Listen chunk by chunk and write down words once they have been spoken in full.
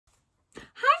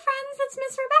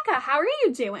Rebecca, how are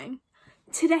you doing?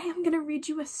 Today I'm going to read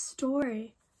you a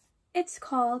story. It's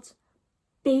called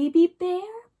Baby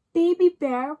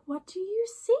Bear, What Do You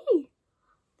See?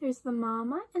 There's the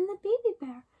mama and the baby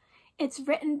bear. It's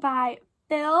written by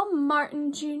Bill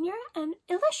Martin Jr. and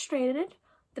illustrated.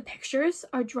 The pictures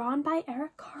are drawn by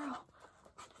Eric Carle.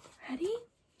 Ready?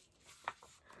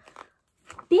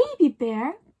 Baby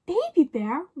bear,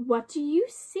 what do you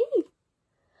see?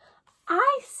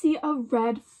 I see a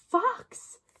red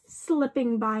fox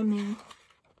slipping by me.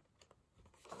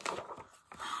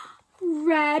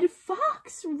 Red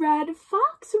fox,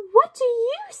 what do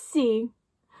you see?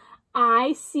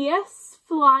 I see a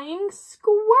flying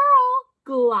squirrel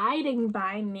gliding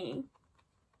by me.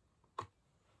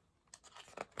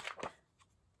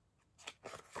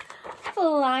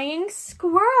 Flying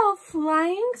squirrel,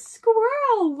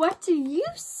 what do you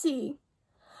see?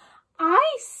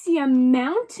 I see a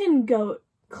mountain goat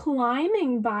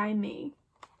climbing by me.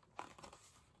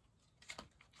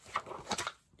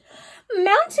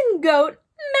 Mountain goat,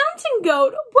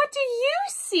 what do you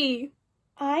see?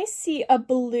 I see a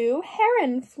blue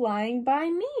heron flying by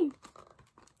me.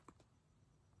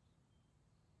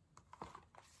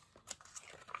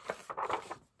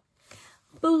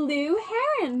 Blue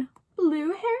heron,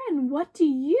 what do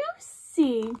you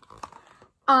see?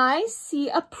 I see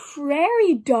a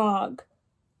prairie dog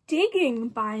digging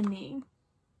by me.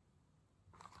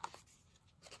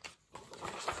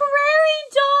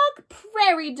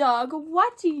 Prairie dog,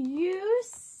 what do you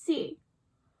see?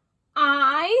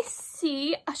 I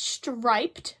see a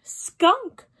striped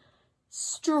skunk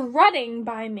strutting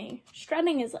by me.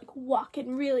 Strutting is like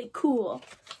walking really cool.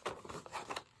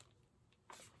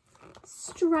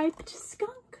 Striped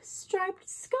skunk,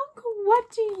 what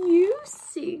do you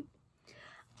see?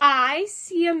 I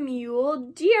see a mule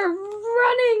deer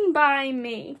running by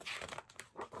me.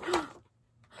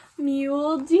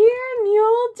 Mule deer,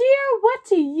 what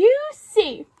do you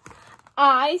see?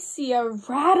 I see a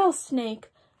rattlesnake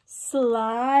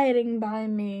sliding by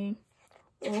me.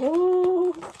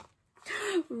 Oh,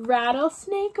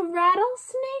 rattlesnake,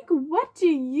 what do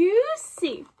you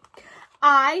see?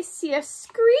 I see a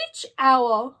screech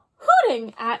owl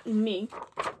hooting at me.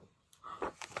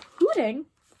 Hooting?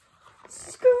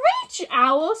 Screech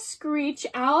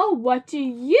owl, what do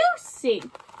you see?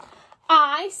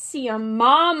 I see a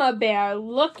mama bear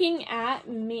looking at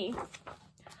me.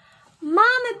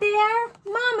 Mama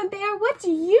bear, what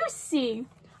do you see?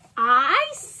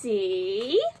 I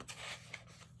see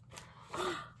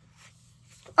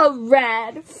a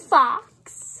red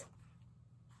fox,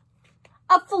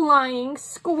 a flying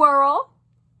squirrel,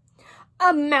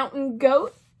 a mountain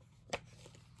goat,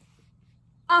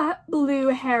 a blue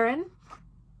heron,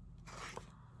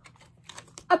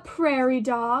 a prairie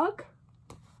dog,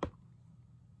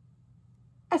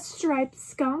 a striped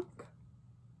skunk,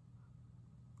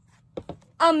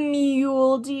 a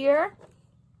mule deer,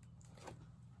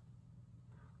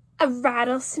 a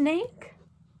rattlesnake,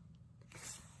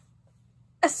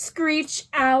 a screech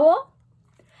owl,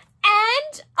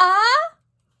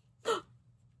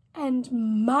 and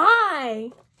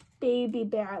my baby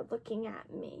bear looking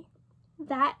at me.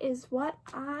 That is what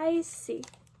I see.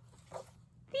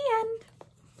 The end.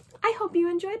 I hope you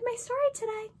enjoyed my story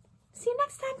today. See you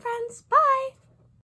next time, friends. Bye.